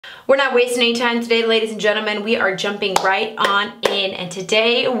We're not wasting any time today, ladies and gentlemen. We are jumping right on in, and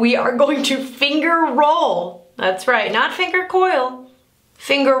today we are going to finger roll. That's right, not finger coil.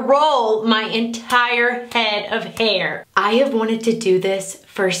 Finger roll my entire head of hair. I have wanted to do this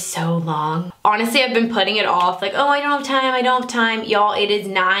for so long. Honestly, I've been putting it off, like, oh, I don't have time, I don't have time. Y'all, it is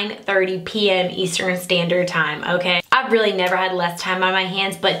 9:30 p.m. Eastern Standard Time, okay? I've really never had less time on my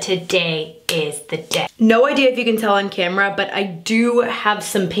hands, but today is the day. No idea if you can tell on camera, but I do have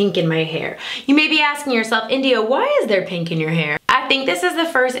some pink in my hair. You may be asking yourself, India, why is there pink in your hair? I think this is the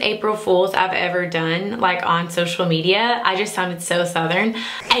first April Fool's I've ever done, like on social media. I just sounded so Southern,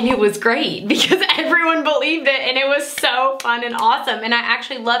 and it was great because everyone believed it, and it was so fun and awesome, and I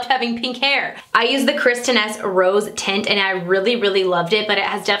actually loved having pink hair. I used the Kristen S Rose tint, and I really, really loved it, but it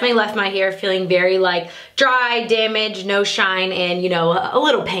has definitely left my hair feeling very like dry, damaged, no shine, and you know, a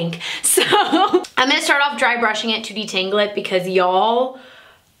little pink. So I'm gonna start off dry brushing it to detangle it because y'all,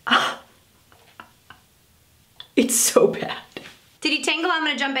 it's so bad. To detangle, I'm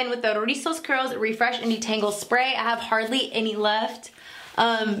gonna jump in with the Rizos Curls Refresh and Detangle Spray. I have hardly any left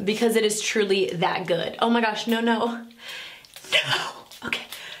because it is truly that good. Oh my gosh, no. Okay.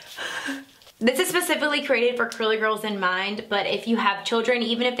 This is specifically created for curly girls in mind, but if you have children,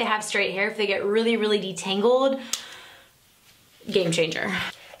 even if they have straight hair, if they get really, really detangled, game changer.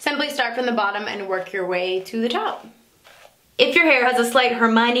 Simply start from the bottom and work your way to the top. If your hair has a slight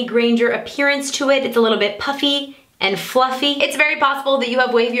Hermione Granger appearance to it, it's a little bit puffy and fluffy, it's very possible that you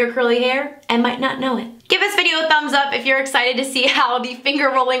have wavy or curly hair and might not know it. Give this video a thumbs up if you're excited to see how the finger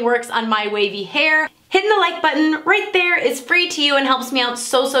rolling works on my wavy hair. Hitting the like button right there is free to you and helps me out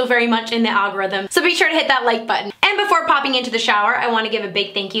so very much in the algorithm. So be sure to hit that like button. And before popping into the shower, I want to give a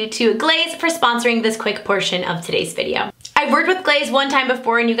big thank you to Glaze for sponsoring this quick portion of today's video. I've worked with Glaze one time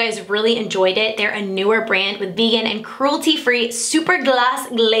before and you guys really enjoyed it. They're a newer brand with vegan and cruelty-free super glass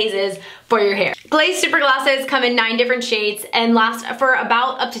glazes for your hair. Glaze super glasses come in 9 different shades and last for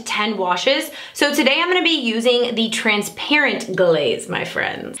about up to 10 washes. So today I'm gonna be using the transparent glaze, my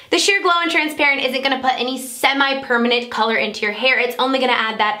friends. The sheer glow and transparent isn't gonna put any semi-permanent color into your hair. It's only gonna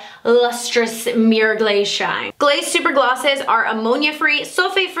add that lustrous mirror glaze shine. Glaze super glosses are ammonia-free,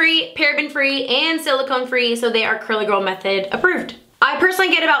 sulfate-free, paraben-free, and silicone-free, so they are Curly Girl Method approved. I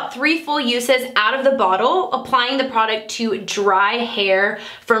personally get about 3 full uses out of the bottle, applying the product to dry hair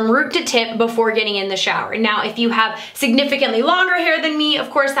from root to tip before getting in the shower. Now, if you have significantly longer hair than me, of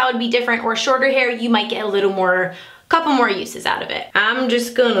course that would be different, or shorter hair, you might get a couple more uses out of it. I'm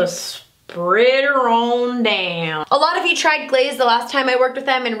just gonna spread her on down. A lot of you tried Glaze the last time I worked with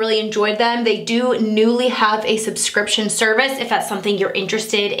them and really enjoyed them. They do newly have a subscription service if that's something you're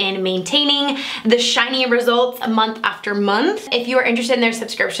interested in maintaining the shiny results month after month. If you are interested in their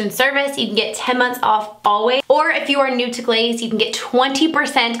subscription service, you can get 10 months off always. Or if you are new to Glaze, you can get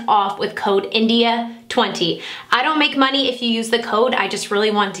 20% off with code INDIA20. I don't make money if you use the code. I just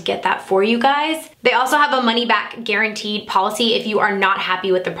really wanted to get that for you guys. They also have a money back guaranteed policy if you are not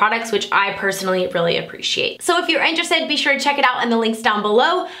happy with the products, which I personally really appreciate. So if you're interested, be sure to check it out in the links down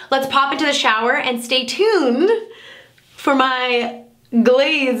below. Let's pop into the shower and stay tuned for my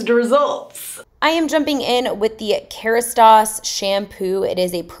glazed results. I am jumping in with the Kerastase shampoo. It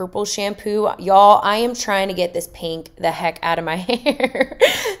is a purple shampoo. Y'all, I am trying to get this pink the heck out of my hair.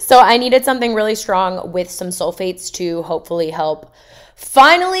 So I needed something really strong with some sulfates to hopefully help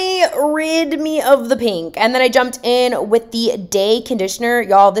finally rid me of the pink. And then I jumped in with the day conditioner.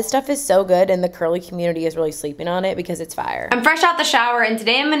 Y'all, this stuff is so good and the curly community is really sleeping on it because it's fire. I'm fresh out the shower and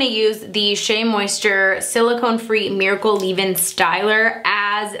today I'm gonna use the Shea Moisture silicone-free Miracle Leave-In Styler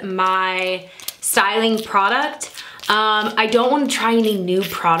as my styling product. I don't want to try any new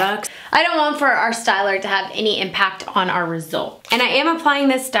products. I don't want for our styler to have any impact on our result. And I am applying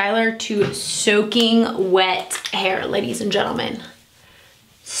this styler to soaking wet hair, ladies and gentlemen.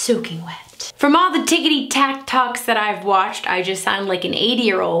 Soaking wet. From all the tickety tack talks that I've watched, I just sound like an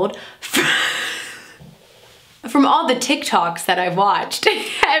 80-year-old. From all the TikToks that I've watched,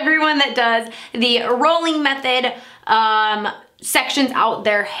 everyone that does the rolling method sections out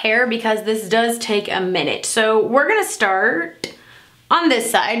their hair because this does take a minute. So we're gonna start on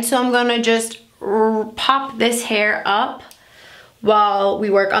this side. So I'm gonna just pop this hair up while we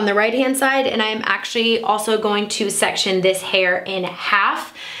work on the right hand side, and I'm actually also going to section this hair in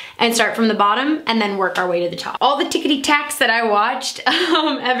half and start from the bottom and then work our way to the top. All the tickety tacks that I watched,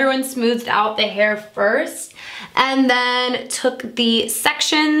 everyone smoothed out the hair first and then took the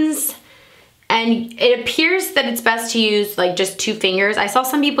sections, and it appears that it's best to use like just 2 fingers. I saw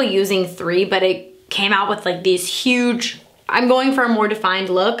some people using 3, but it came out with like these huge, I'm going for a more defined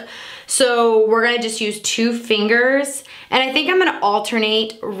look. So we're gonna just use 2 fingers, and I think I'm gonna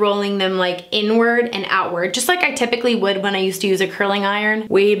alternate rolling them like inward and outward, just like I typically would when I used to use a curling iron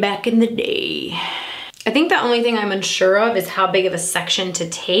way back in the day. I think the only thing I'm unsure of is how big of a section to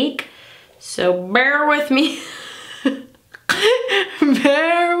take. So bear with me.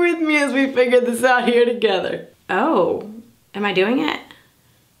 Bear with me as we figure this out here together. Oh, am I doing it?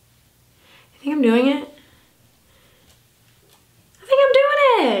 I think I'm doing it. I think I'm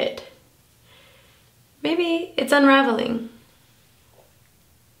doing it. Maybe it's unraveling.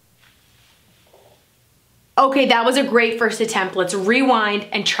 Okay, that was a great first attempt. Let's rewind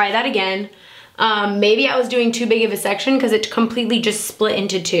and try that again. Maybe I was doing too big of a section because it completely just split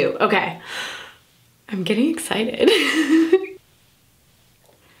into 2. Okay, I'm getting excited.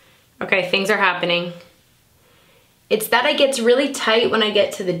 Okay, things are happening. It's that it gets really tight when I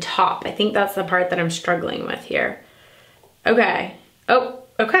get to the top. I think that's the part that I'm struggling with here. Okay. Oh,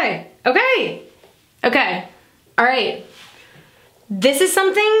 okay. Okay. Okay. All right. This is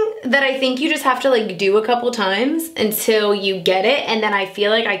something that I think you just have to like do a couple times until you get it. And then I feel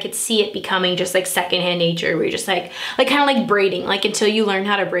like I could see it becoming just like secondhand nature where you're just like kind of like braiding. Like until you learn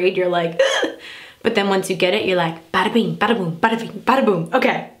how to braid, you're like, ugh. But then once you get it, you're like, bada bing, bada boom, bada bing, bada boom.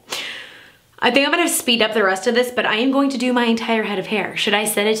 Okay. I think I'm gonna speed up the rest of this, but I am going to do my entire head of hair. Should I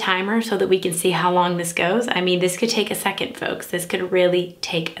set a timer so that we can see how long this goes? I mean, this could take a second, folks. This could really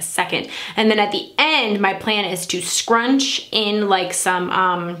take a second. And then at the end, my plan is to scrunch in like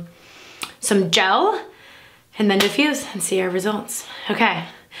some gel and then diffuse and see our results. Okay,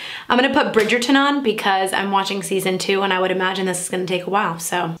 I'm gonna put Bridgerton on because I'm watching season 2 and I would imagine this is gonna take a while,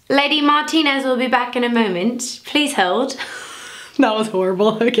 so. Lady Martinez will be back in a moment. Please hold. That was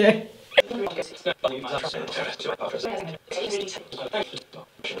horrible, okay.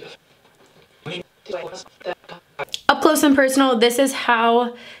 Up close and personal, this is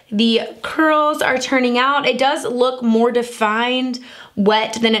how the curls are turning out. It does look more defined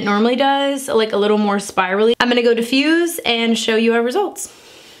wet than it normally does, like a little more spirally. I'm gonna go diffuse and show you our results.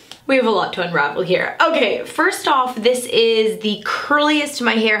 We have a lot to unravel here. Okay, first off, this is the curliest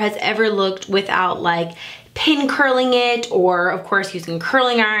my hair has ever looked without like pin curling it, or of course using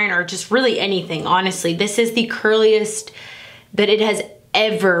curling iron, or just really anything. Honestly, this is the curliest that it has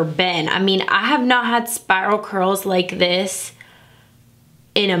ever been. I mean, I have not had spiral curls like this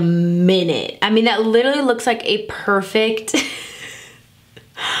in a minute. I mean, that literally looks like a perfect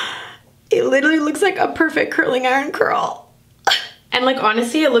it literally looks like a perfect curling iron curl. And like,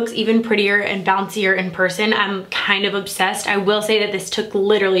 honestly, it looks even prettier and bouncier in person. I'm kind of obsessed. I will say that this took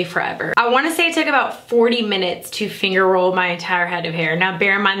literally forever. I wanna say it took about 40 minutes to finger roll my entire head of hair. Now,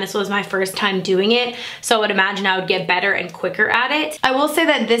 bear in mind, this was my first time doing it, so I would imagine I would get better and quicker at it. I will say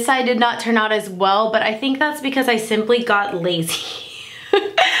that this side did not turn out as well, but I think that's because I simply got lazy.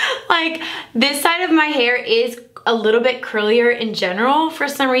 Like, this side of my hair is a little bit curlier in general for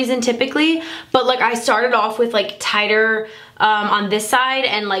some reason typically, but like I started off with like tighter on this side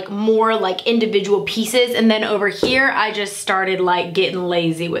and like more like individual pieces, and then over here I just started like getting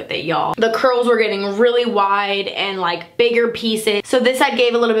lazy with it, y'all. The curls were getting really wide and like bigger pieces, so this side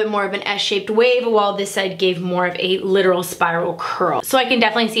gave a little bit more of an S-shaped wave while this side gave more of a literal spiral curl. So I can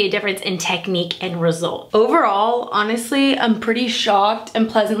definitely see a difference in technique and result. Overall, honestly, I'm pretty shocked and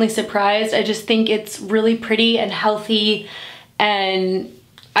pleasantly surprised. I just think it's really pretty and healthy, and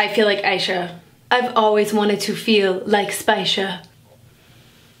I feel like Aisha. I've always wanted to feel like Spicia.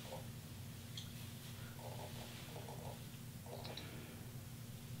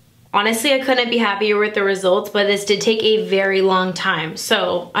 Honestly, I couldn't be happier with the results, but this did take a very long time.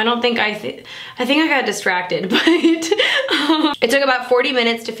 So I don't think I think I got distracted, but it took about 40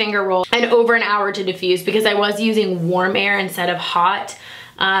 minutes to finger roll and over an hour to diffuse because I was using warm air instead of hot.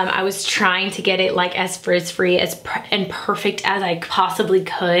 I was trying to get it like as frizz-free and perfect as I possibly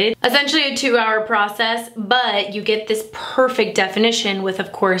could. Essentially a 2-hour process, but you get this perfect definition with,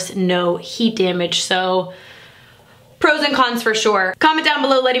 of course, no heat damage. So pros and cons for sure. Comment down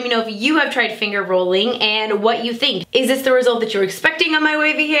below letting me know if you have tried finger rolling and what you think. Is this the result that you're expecting on my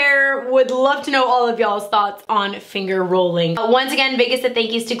wavy hair? Would love to know all of y'all's thoughts on finger rolling. Once again, biggest of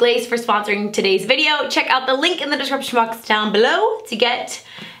thank yous to Glaze for sponsoring today's video. Check out the link in the description box down below to get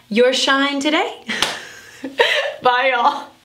your shine today. Bye, y'all.